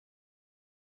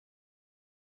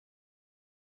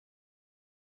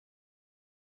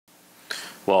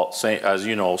Well, as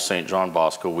you know, St. John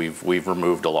Bosco, we've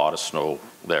removed a lot of snow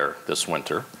there this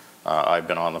winter. I've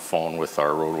been on the phone with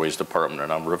our roadways department a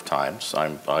number of times. I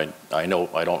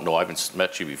haven't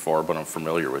met you before, but I'm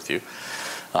familiar with you.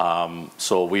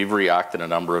 So we've reacted a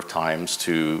number of times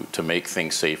to make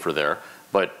things safer there.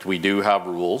 But we do have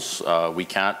rules. We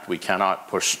cannot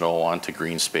push snow onto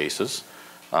green spaces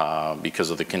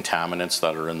because of the contaminants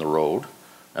that are in the road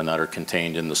and that are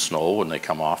contained in the snow when they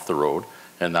come off the road.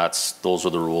 And those are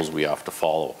the rules we have to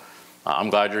follow. I'm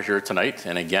glad you're here tonight.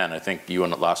 And again, I think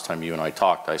last time you and I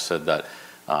talked, I said that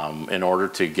in order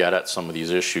to get at some of these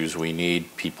issues, we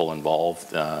need people involved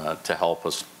to help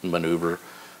us maneuver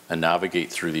and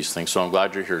navigate through these things. So I'm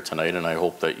glad you're here tonight, and I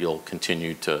hope that you'll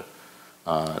continue to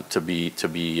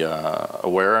be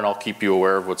aware, and I'll keep you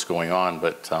aware of what's going on.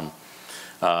 But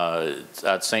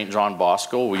at St. John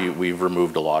Bosco, we've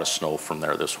removed a lot of snow from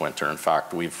there this winter. In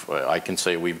fact, I can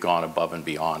say we've gone above and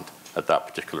beyond at that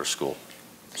particular school.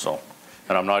 So,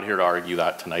 and I'm not here to argue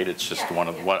that tonight. It's just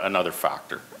another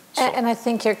factor. So. And I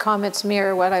think your comments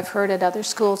mirror what I've heard at other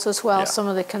schools as well, some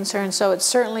of the concerns. So it's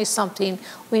certainly something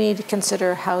we need to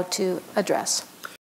consider how to address.